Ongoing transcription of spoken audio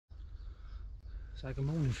So good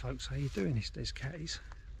morning folks, how you doing? It's Descattys.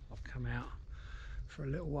 I've come out for a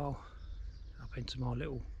little while up into my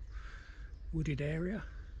little wooded area.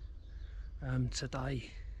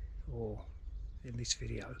 Today, or in this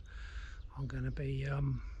video, I'm going to be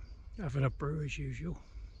having a brew as usual,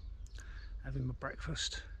 having my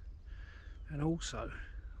breakfast, and also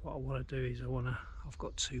what I want to do is I've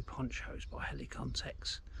got two ponchos by Helikon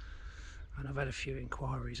Tex, and I've had a few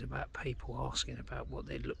inquiries about people asking about what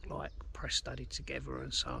they'd look like press studied together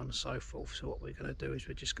and so on and so forth. So what we're going to do is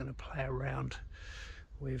we're just going to play around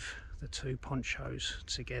with the two ponchos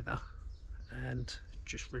together and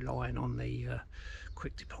just relying on the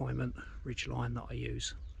quick deployment ridgeline that I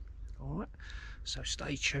use. Alright, so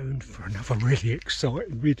stay tuned for another really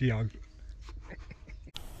exciting video.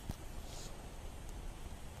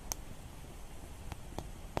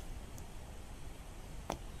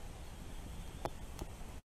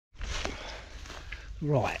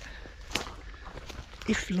 Right,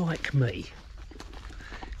 if like me,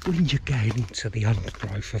 when you're getting into the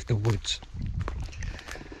undergrowth of the woods,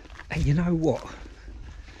 and you know what,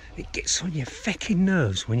 it gets on your fecking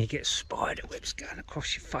nerves when you get spider webs going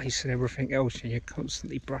across your face and everything else, and you're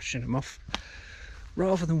constantly brushing them off,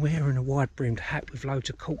 rather than wearing a wide brimmed hat with loads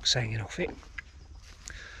of corks hanging off it,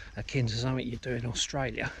 akin to something you do in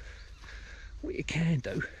Australia. What you can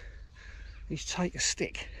do is take a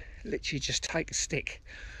stick, literally just take a stick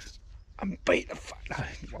and beat the fuck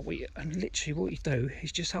and literally what you do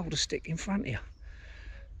is just hold a stick in front of you.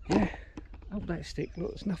 Yeah, hold that stick, look,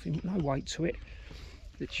 there's nothing, no weight to it,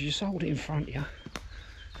 literally just hold it in front of you,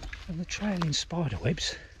 and the trailing spider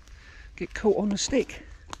webs get caught on the stick.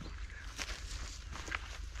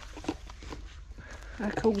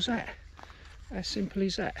 How cool is that? How simple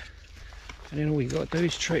is that? And then all you got to do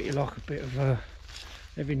is treat it like a bit of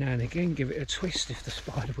every now and again give it a twist if the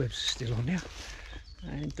spider webs are still on there,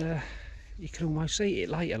 and you can almost eat it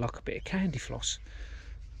later like a bit of candy floss.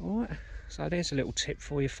 Alright, so there's a little tip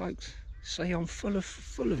for you folks. See, I'm full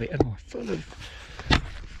of it, and I'm full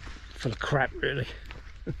of crap really.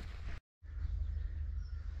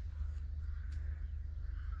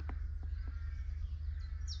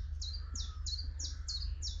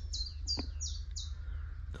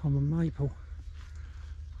 Common maple,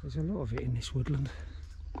 there's a lot of it in this woodland,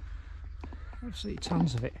 absolutely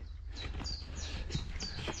tons of it.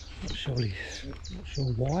 Not sure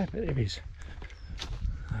why, but there is.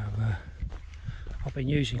 I've been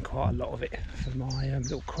using quite a lot of it for my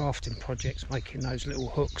little crafting projects, making those little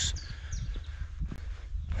hooks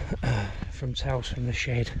from tales from the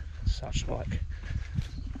shed, such like.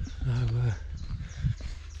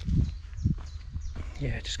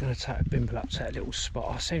 Yeah, just going to take a bimble up to that little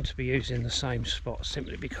spot. I seem to be using the same spot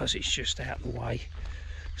simply because it's just out of the way,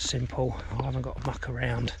 simple, I haven't got to muck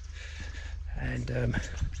around, and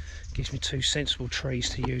gives me two sensible trees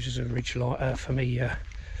to use as a ridge line for me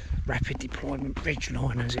rapid deployment ridge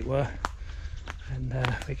line, as it were. And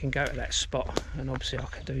we can go to that spot, and obviously I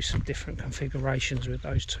can do some different configurations with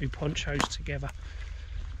those two ponchos together.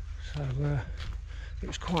 So it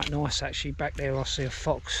was quite nice actually. Back there I see a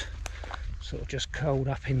fox sort of just curled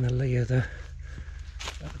up in the lee of at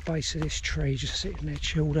the base of this tree, just sitting there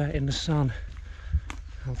chilled out in the sun.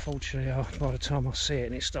 Unfortunately, by the time I see it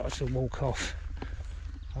and it started to walk off,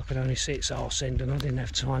 I could only see its arse end, and I didn't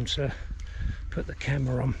have time to put the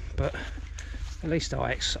camera on, but at least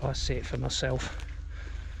I see it for myself.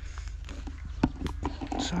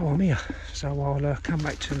 So I'm here, so I'll come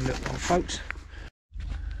back to you in a little while folks.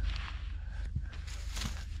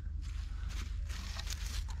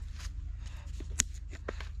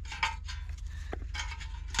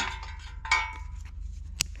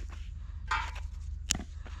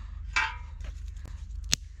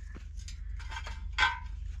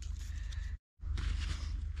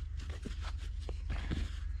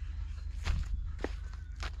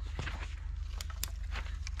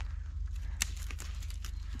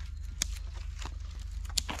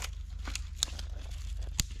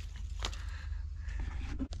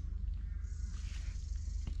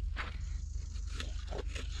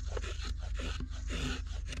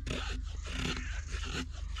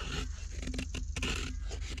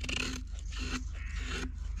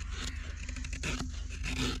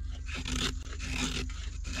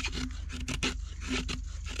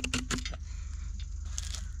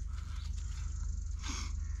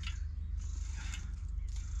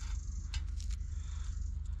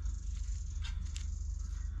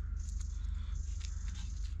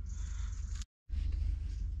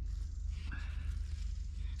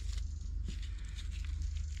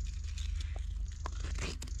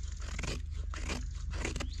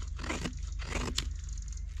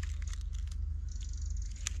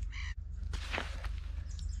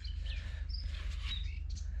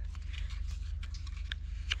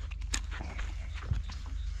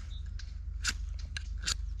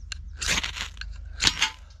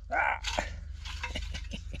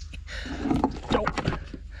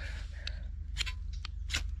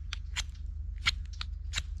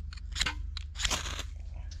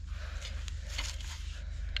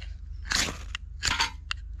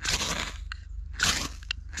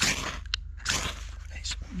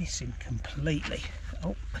 just missing completely.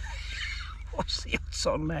 Oh, what's the odds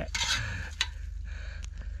on that?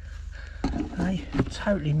 Hey,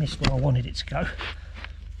 totally missed where I wanted it to go.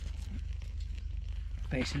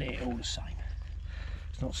 But it's lit it all the same.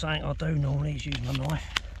 It's not something I do normally, is use my knife.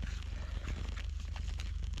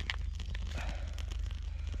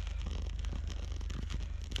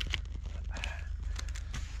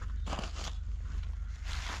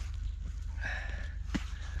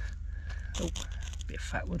 Oh, a bit of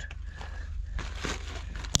fat wood.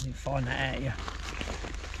 I didn't find that out here.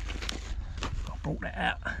 I brought that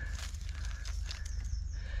out.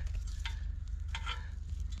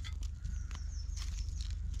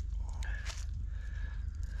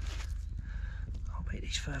 I'll beat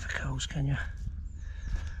these further coals, can you?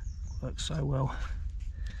 Works so well.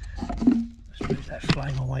 Let's move that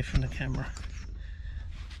flame away from the camera.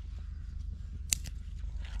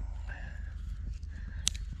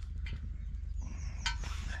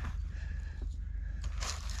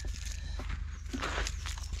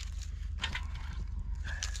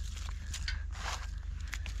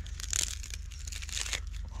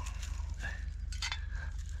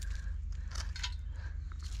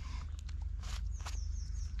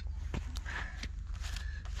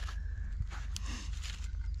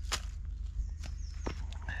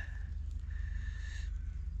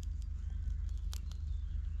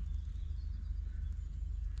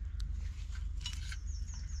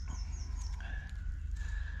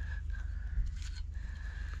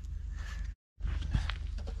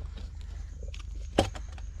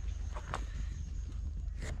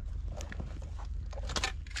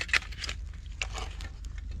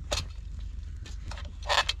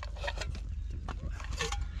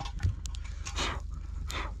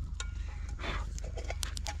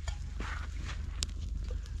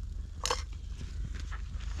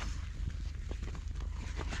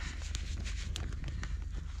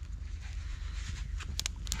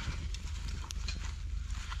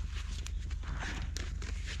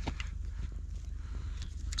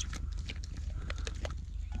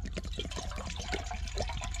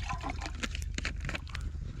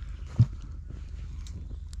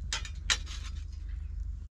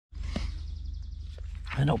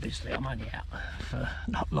 And obviously I'm only out for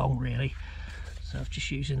not long really, so I'm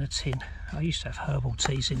just using a tin. I used to have herbal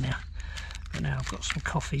teas in there, but now I've got some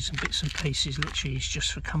coffees and bits and pieces. Literally it's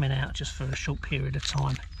just for coming out just for a short period of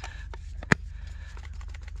time.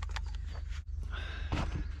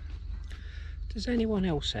 Does anyone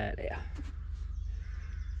else out there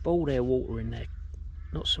boil their water in there,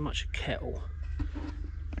 not so much a kettle,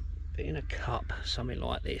 but in a cup, something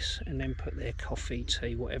like this, and then put their coffee,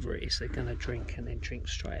 tea, whatever it is they're going to drink, and then drink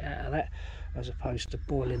straight out of that, as opposed to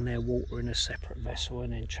boiling their water in a separate vessel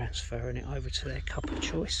and then transferring it over to their cup of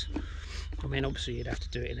choice? I mean, obviously you'd have to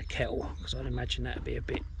do it in a kettle, because I'd imagine that would be a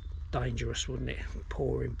bit dangerous, wouldn't it?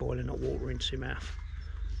 Pouring boiling hot water into your mouth.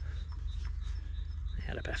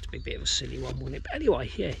 Yeah, that'd have to be a bit of a silly one, wouldn't it? But anyway,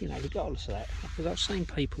 yeah, you know, regardless of that, because I've seen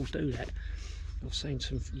people do that. I've seen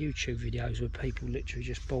some YouTube videos where people literally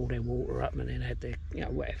just boil their water up and then had their, you know,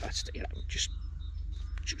 whatever, you know, just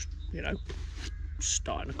you know,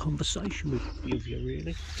 starting a conversation with you,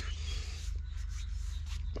 really.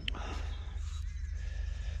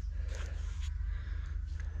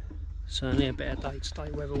 Certainly a better day today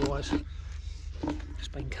weather-wise. It's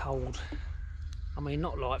been cold. I mean,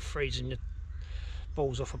 not like freezing the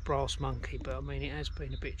balls off a brass monkey, but I mean it has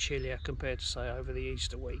been a bit chillier compared to, say, over the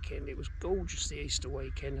Easter weekend. It was gorgeous the Easter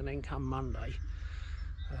weekend, and then come Monday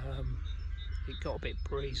it got a bit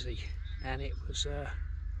breezy, and it was a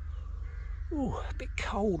bit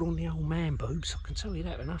cold on the old man boobs, I can tell you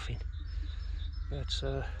that for nothing. But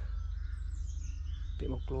a bit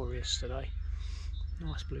more glorious today.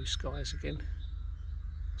 Nice blue skies again,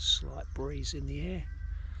 slight breeze in the air,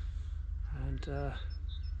 and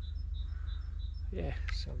yeah,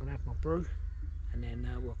 so I'm going to have my brew and then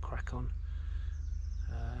we'll crack on.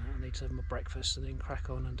 I need to have my breakfast and then crack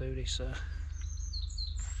on and do this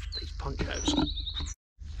these ponchos.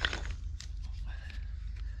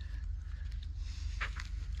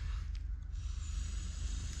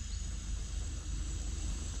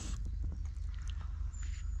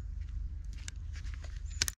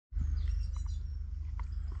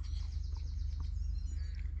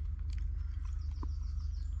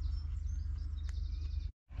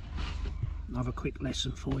 Another quick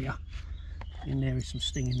lesson for you. In there is some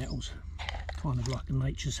stinging nettles, kind of like a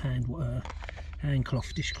nature's hand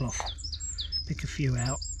cloth, dishcloth. Pick a few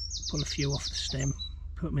out, pull a few off the stem,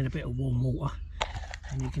 put them in a bit of warm water,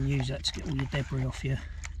 and you can use that to get all your debris off you.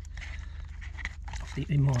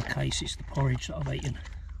 In my case, it's the porridge that I've eaten.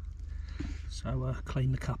 So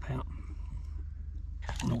clean the cup out.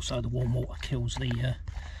 and also the warm water kills the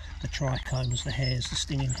trichomes, the hairs, the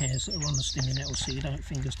stinging hairs that are on the stinging nettles, so your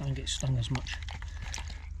fingers don't get stung as much.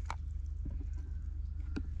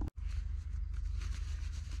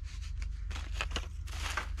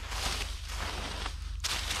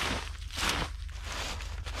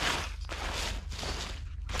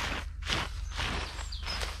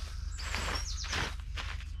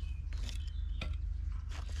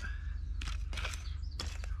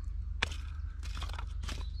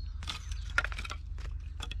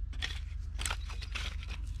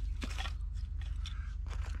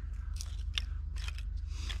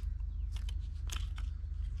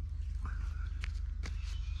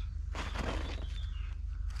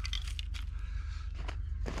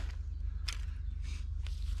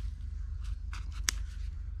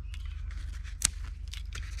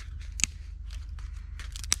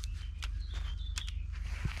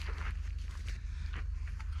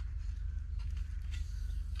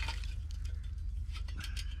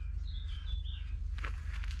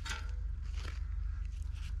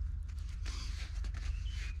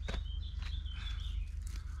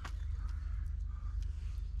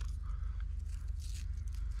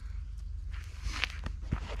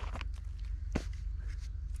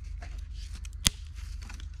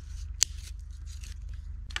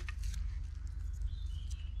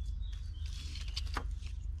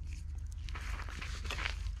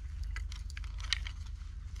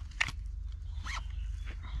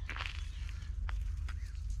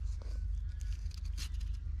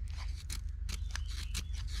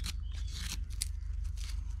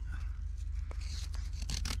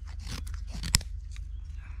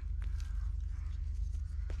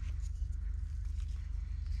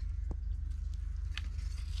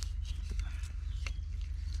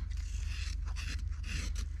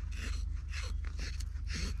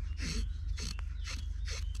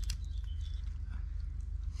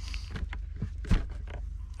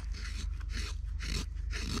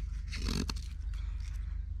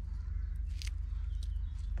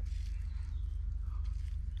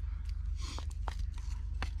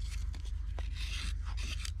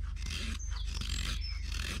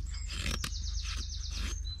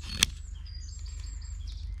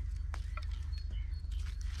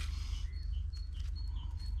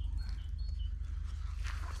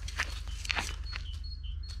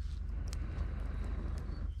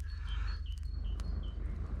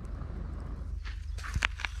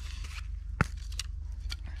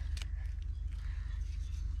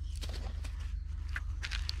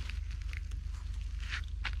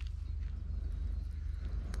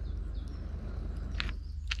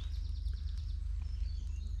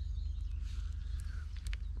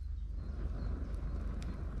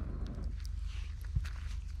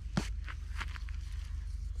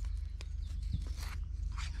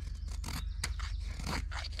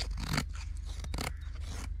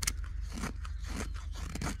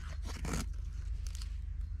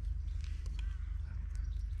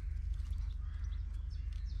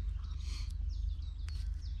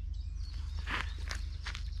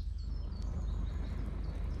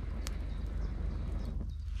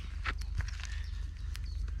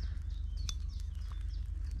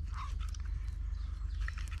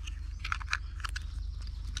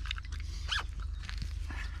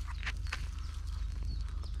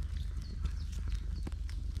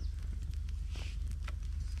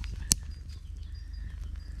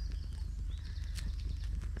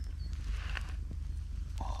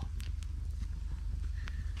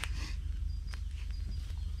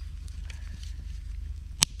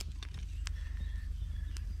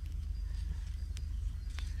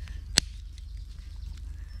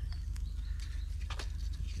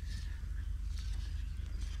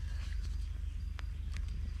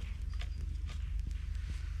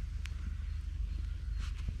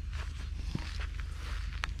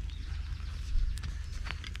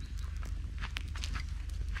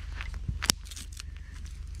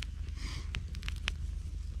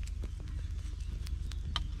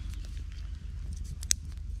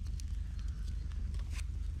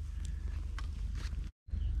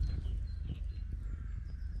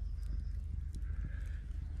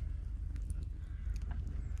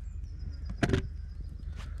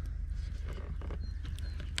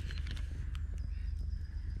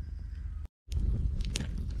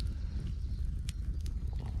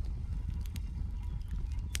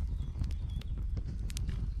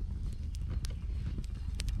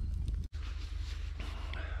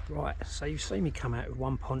 Right, so you've seen me come out with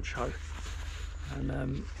one poncho, and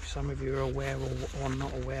if some of you are aware or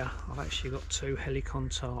not aware, I've actually got two Helikon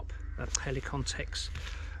Tex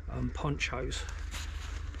Ponchos.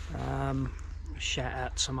 Shout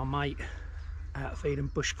out to my mate out of Eden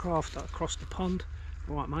Bushcraft across the pond.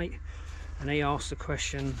 Right, mate, and he asked the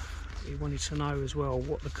question, he wanted to know as well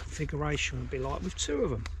what the configuration would be like with two of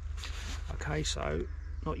them. Okay, so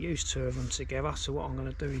not use two of them together, so what I'm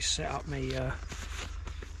going to do is set up me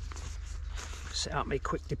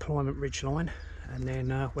quick deployment ridgeline, and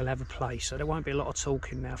then we'll have a play. So there won't be a lot of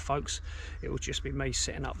talking now, folks. It will just be me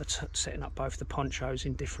setting up both the ponchos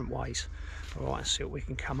in different ways. All right, and see what we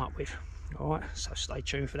can come up with. All right, so stay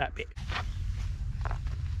tuned for that bit.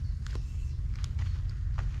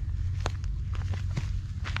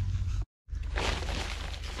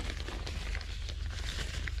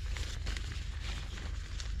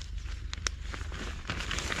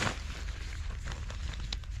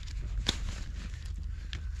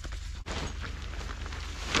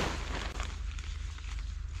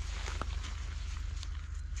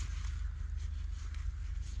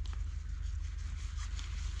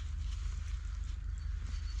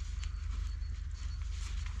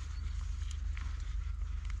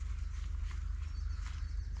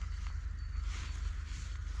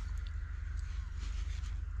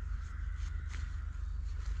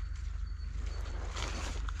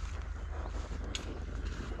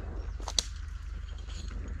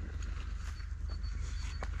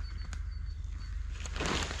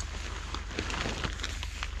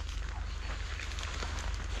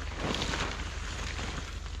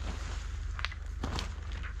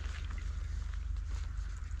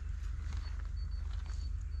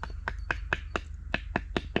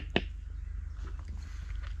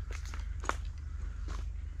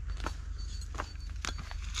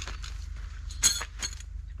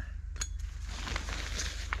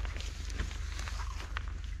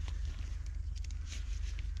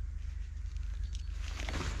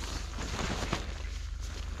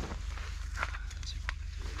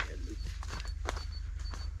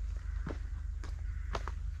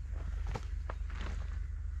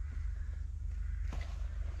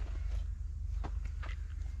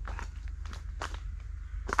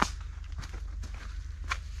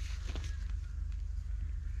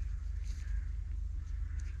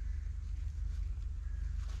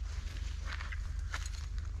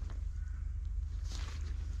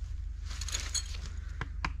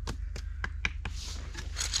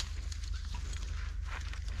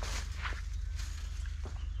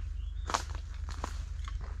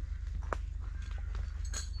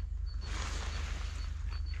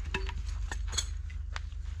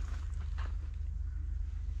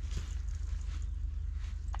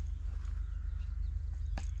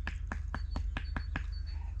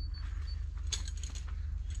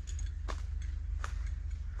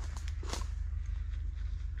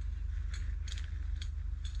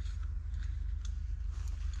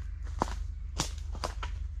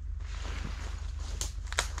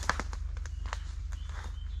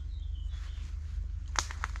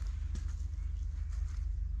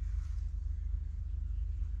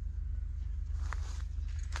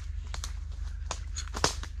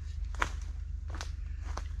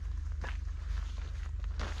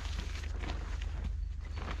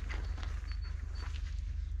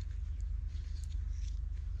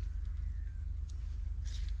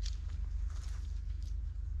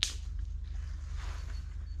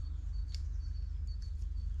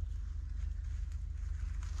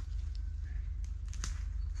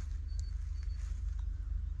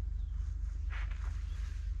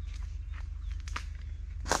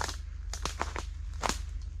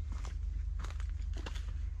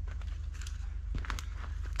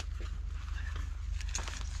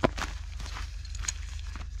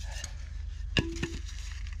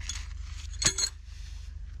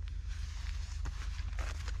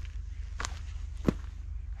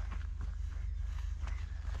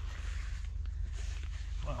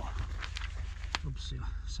 Obviously I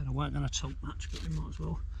said I weren't going to talk much, but we might as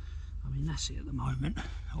well. I mean, that's it at the moment,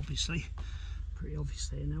 obviously, pretty obvious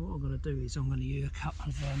there. Now what I'm going to do is I'm going to use a couple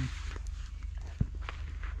of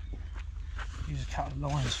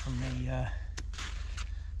lines from the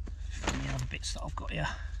other bits that I've got here,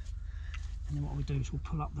 and then what we do is we'll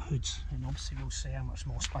pull up the hoods, and obviously we'll see how much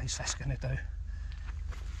more space that's going to do.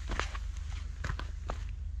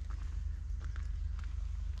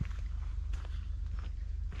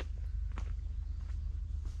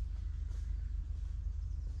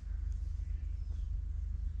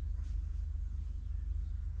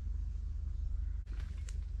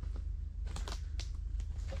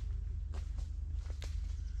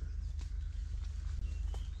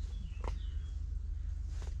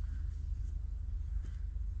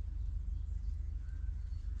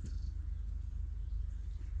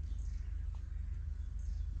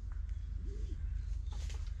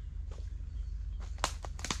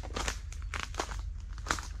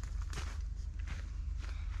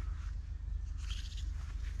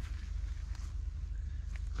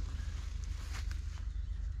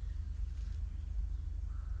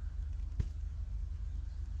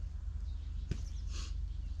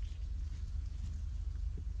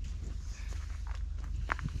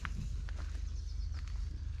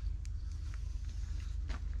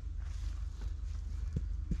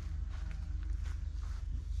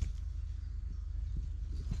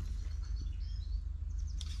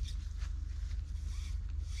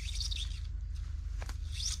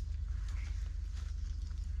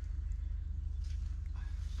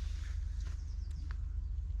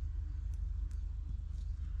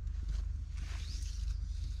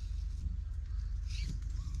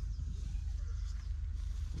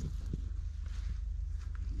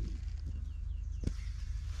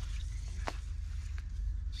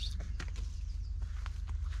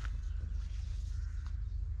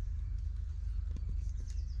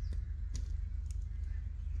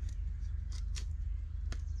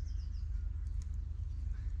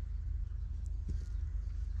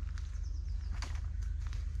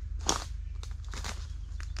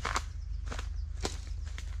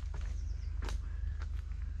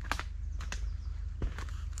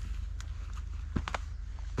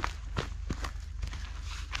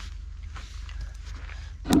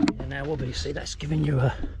 Now obviously that's giving you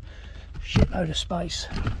a shitload of space.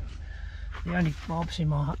 The only, obviously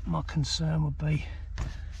my concern would be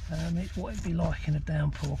what it'd be like in a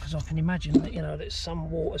downpour, because I can imagine that, you know, that some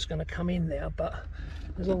water's going to come in there, but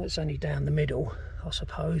as long as it's only down the middle, I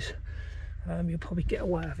suppose you'll probably get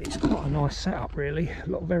away with it. It's quite a nice setup really,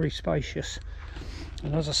 very spacious.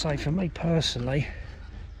 And as I say, for me personally,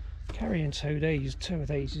 carrying two of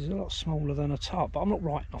these is a lot smaller than a tarp, but I'm not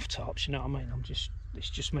writing off tarps, you know what I mean, it's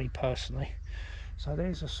just me personally. So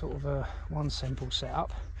there's a sort of a one simple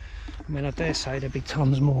setup. I mean, I dare say there'd be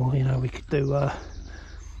tons more, you know. We could do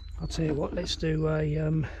I'll tell you what, let's do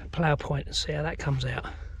a plough point and see how that comes out.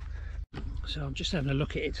 So I'm just having a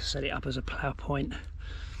look at it to set it up as a plough point,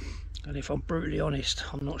 and if I'm brutally honest,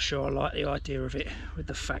 I'm not sure I like the idea of it with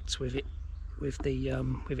the facts with it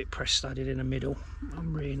press studded in the middle.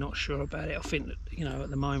 I'm really not sure about it. I think that, you know, at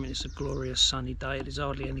the moment it's a glorious sunny day, there's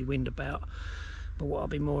hardly any wind about, but what I'd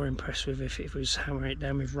be more impressed with if it was hammering it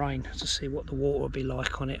down with rain, to see what the water would be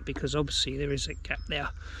like on it, because obviously there is a gap there,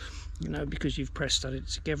 you know, because you've press studded it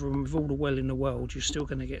together, and with all the well in the world you're still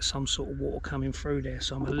going to get some sort of water coming through there.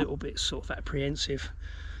 So I'm a little bit sort of apprehensive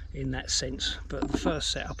in that sense. But the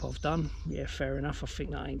first setup I've done, yeah, fair enough, I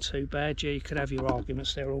think that ain't too bad. Yeah, you could have your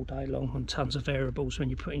arguments there all day long and tons of variables when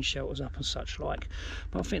you're putting shelters up and such like,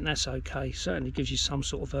 but I think that's okay. Certainly gives you some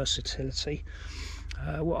sort of versatility.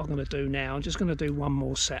 What I'm going to do now, I'm just going to do one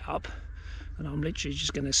more setup, and I'm literally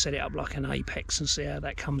just going to set it up like an apex and see how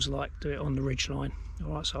that comes like, do it on the ridge line.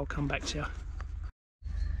 Alright, so I'll come back to you.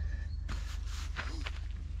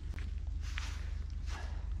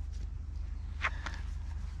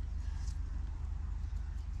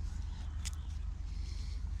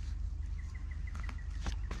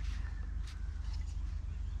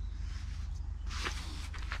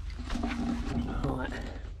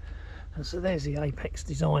 And so there's the apex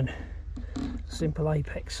design, simple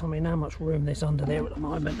apex. I mean, how much room there's under there at the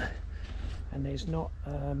moment, and there's not,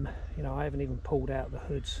 you know, I haven't even pulled out the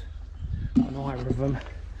hoods on either of them.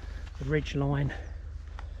 The ridge line,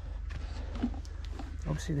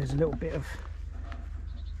 obviously there's a little bit of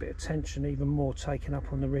tension, even more taken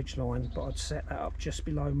up on the ridge line, but I'd set that up just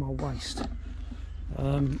below my waist.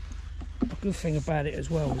 A good thing about it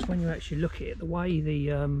as well is when you actually look at it, the way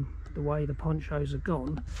the ponchos are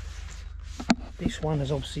gone, this one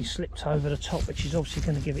has obviously slipped over the top, which is obviously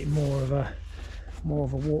going to give it more of a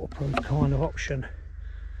waterproof kind of option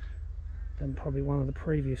than probably one of the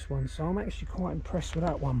previous ones. So I'm actually quite impressed with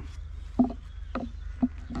that one.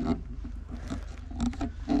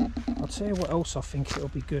 I'll tell you what else I think it'll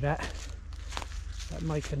be good at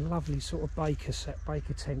making lovely sort of baker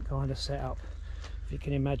tent kind of setup. If you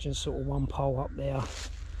can imagine sort of one pole up there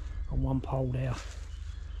and one pole there,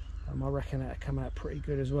 I reckon that'll come out pretty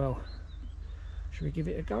good as well. Should we give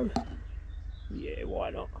it a go? Yeah, why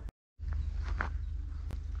not?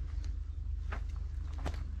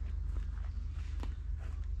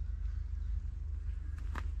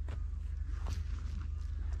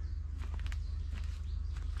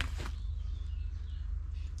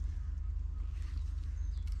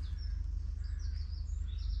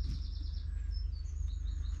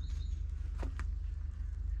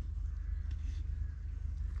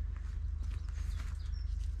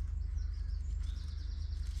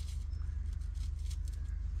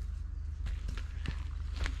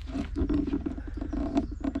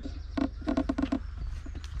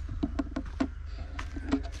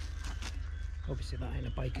 Obviously that ain't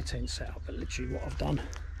a baker tent setup, but literally what I've done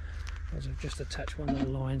is I've just attached one of the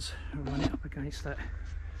lines and run it up against that,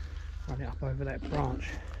 run it up over that branch.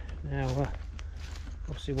 Now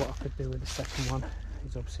obviously what I could do with the second one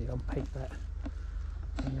is obviously unpeak that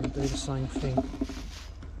and then do the same thing,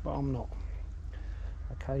 but I'm not.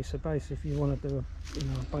 Okay, so basically if you want to do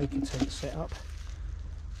a baker tent setup,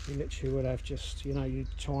 you literally would have just, you know, you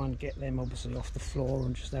try and get them obviously off the floor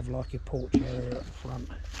and just have like your porch area at the front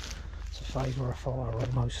to favour a fire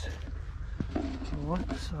almost.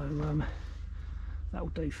 Alright, so that'll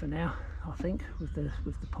do for now, I think, with the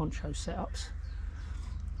poncho setups.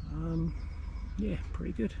 Yeah,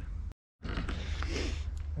 pretty good.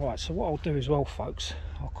 Right, so what I'll do as well, folks,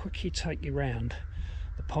 I'll quickly take you round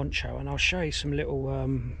the poncho and I'll show you some little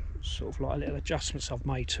sort of like little adjustments I've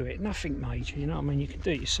made to it. Nothing major, you know what I mean, you can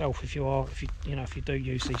do it yourself if you do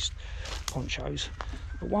use these ponchos.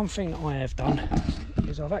 But one thing I have done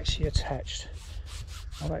is I've actually attached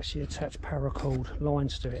paracord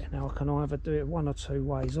lines to it. Now I can either do it one or two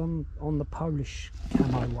ways. On the Polish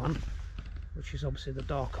camo one, which is obviously the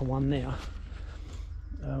darker one there,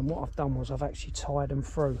 what I've done was I've actually tied them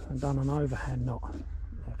through and done an overhand knot.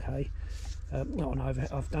 Okay,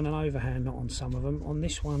 I've done an overhand knot on some of them. On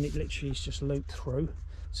this one it literally is just looped through,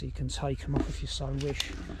 so you can take them off if you so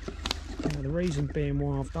wish. Now the reason being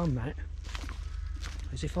why I've done that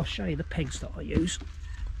is if I show you the pegs that I use,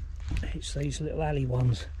 it's these little alley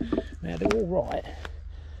ones. Now they're all right.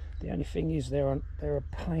 The only thing is they're a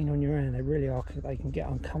pain on your hand. They really are. They can get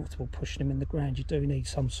uncomfortable pushing them in the ground. You do need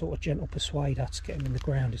some sort of gentle persuader to get them in the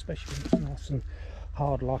ground, especially when it's nice and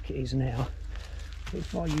hard like it is now. But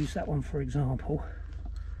if I use that one for example,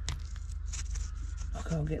 I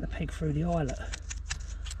can't get the peg through the eyelet.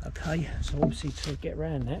 Okay, so obviously to get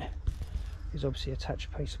around that is obviously attach a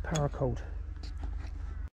piece of paracord.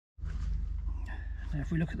 Now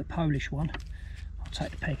if we look at the Polish one, I'll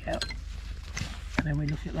take the peg out. And then we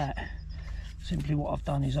look at that. Simply what I've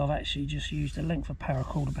done is I've actually just used a length of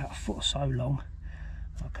paracord about a foot or so long.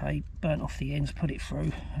 Okay, burnt off the ends, put it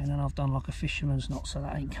through, and then I've done like a fisherman's knot so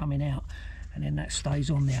that ain't coming out. And then that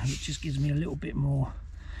stays on there, and it just gives me a little bit more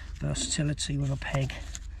versatility with a peg,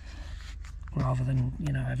 rather than,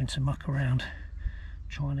 you know, having to muck around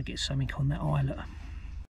trying to get something on that eyelet.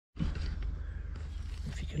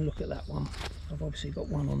 If you can look at that one, I've obviously got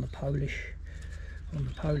one on the Polish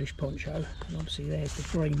poncho, and obviously there's the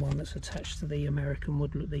green one that's attached to the American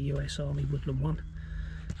woodland, the US Army woodland one,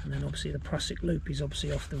 and then obviously the Prussic loop is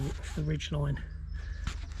obviously off the ridge line.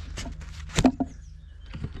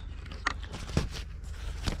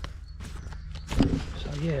 So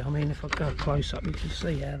yeah, I mean, if I go close up you can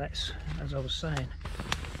see how that's, as I was saying,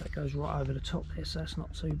 that goes right over the top there, so that's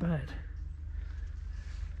not too bad.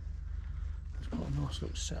 That's quite a nice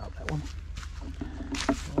little setup, that one.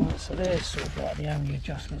 Alright, so there's sort of like the only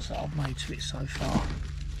adjustments that I've made to it so far,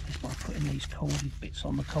 is by putting these corded bits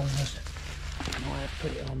on the corners, and I have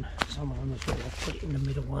put it on some of them as well. I've put it in the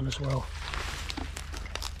middle one as well.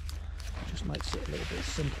 It just makes it a little bit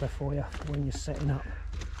simpler for you when you're setting up.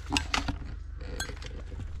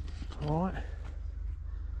 Alright,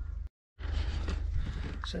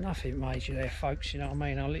 so nothing major there folks, you know what I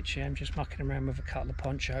mean. I literally am just mucking around with a couple of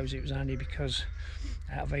ponchos. It was only because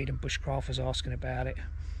out of Eden Bushcraft was asking about it,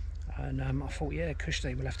 and I thought, yeah,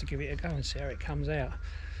 Kushti, we'll have to give it a go and see how it comes out.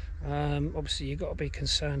 Obviously you've got to be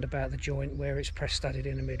concerned about the joint where it's press studded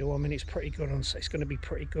in the middle. I mean, it's pretty good on, it's going to be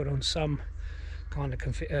pretty good on some kind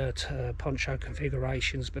of poncho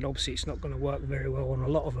configurations, but obviously it's not going to work very well on a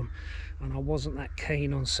lot of them, and I wasn't that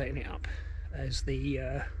keen on setting it up as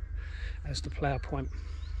the plough point.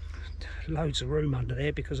 Loads of room under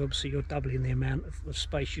there, because obviously you're doubling the amount of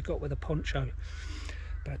space you've got with a poncho.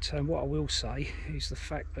 But what I will say is the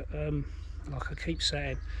fact that, like I keep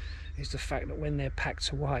saying, is the fact that when they're packed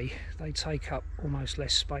away, they take up almost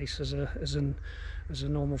less space as a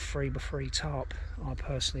normal 3x3 tarp, I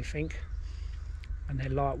personally think. And they're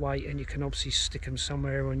lightweight, and you can obviously stick them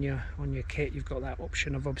somewhere on your kit. You've got that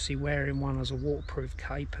option of obviously wearing one as a waterproof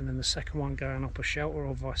cape, and then the second one going up a shelter,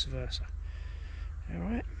 or vice versa. All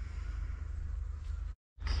right.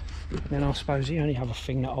 Then I suppose the only other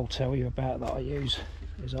thing that I'll tell you about that I use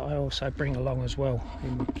is that I also bring along as well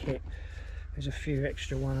in my kit. There's a few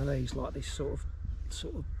extra one of these, like this sort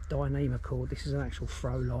of Dyneema cord. This is an actual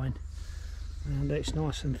throw line, and it's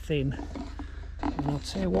nice and thin. And I'll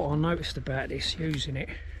tell you what I noticed about this using it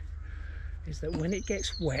is that when it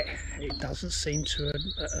gets wet, it doesn't seem to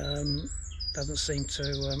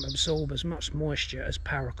absorb as much moisture as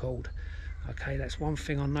paracord. Okay, that's one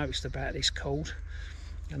thing I noticed about this cord,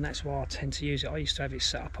 and that's why I tend to use it. I used to have it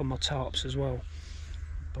set up on my tarps as well,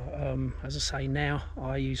 but as I say, now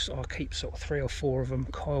I keep sort of 3 or 4 of them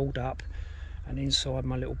coiled up and inside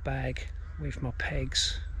my little bag with my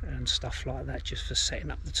pegs and stuff like that, just for setting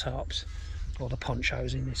up the tarps, or the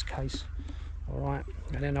ponchos in this case. Alright,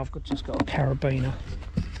 and then I've just got a carabiner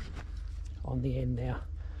on the end now,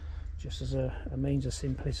 just as a means of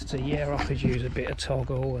simplicity. Yeah, I could use a bit of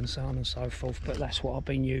toggle and so on and so forth, but that's what I've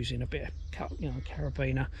been using, a bit of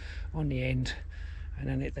carabiner on the end, and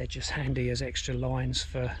then they're just handy as extra lines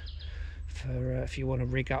for if you want to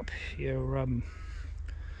rig up your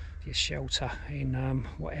shelter in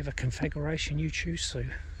whatever configuration you choose to.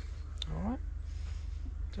 Alright,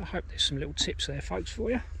 so I hope there's some little tips there folks for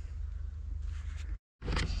you.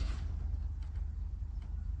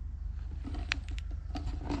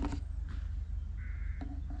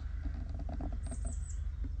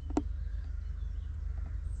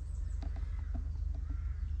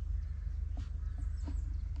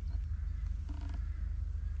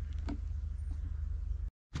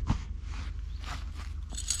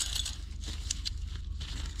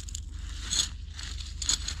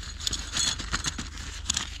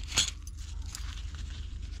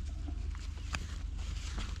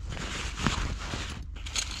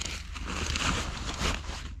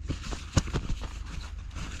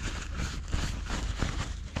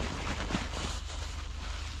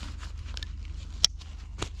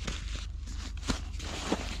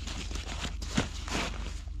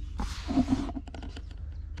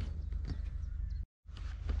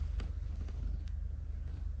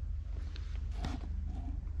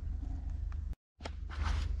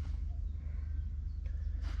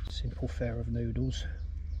 simple fare of noodles.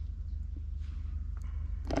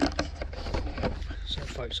 So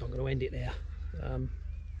folks, I'm going to end it there.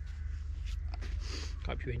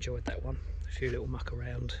 Hope you enjoyed that one. A few little muck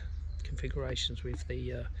around configurations with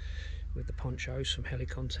the ponchos from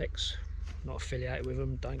Helikon Tex. Not affiliated with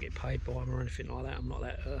them, don't get paid by them or anything like that. I'm not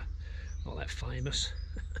that famous,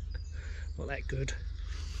 not that good.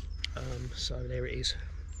 So there it is.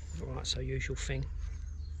 Alright, so usual thing.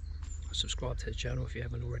 Subscribe to the channel if you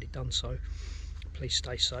haven't already done so. Please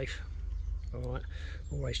stay safe. Alright,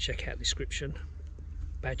 always check out the description.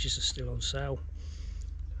 Badges are still on sale.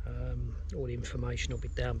 All the information will be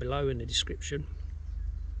down below in the description,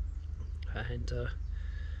 and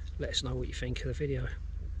let us know what you think of the video.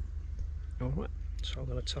 Alright, so I'm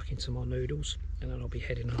going to tuck into my noodles and then I'll be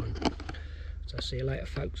heading home. So see you later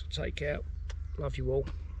folks, take care, love you all,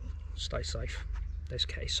 stay safe.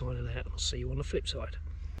 Descattys signing out, I'll see you on the flip side.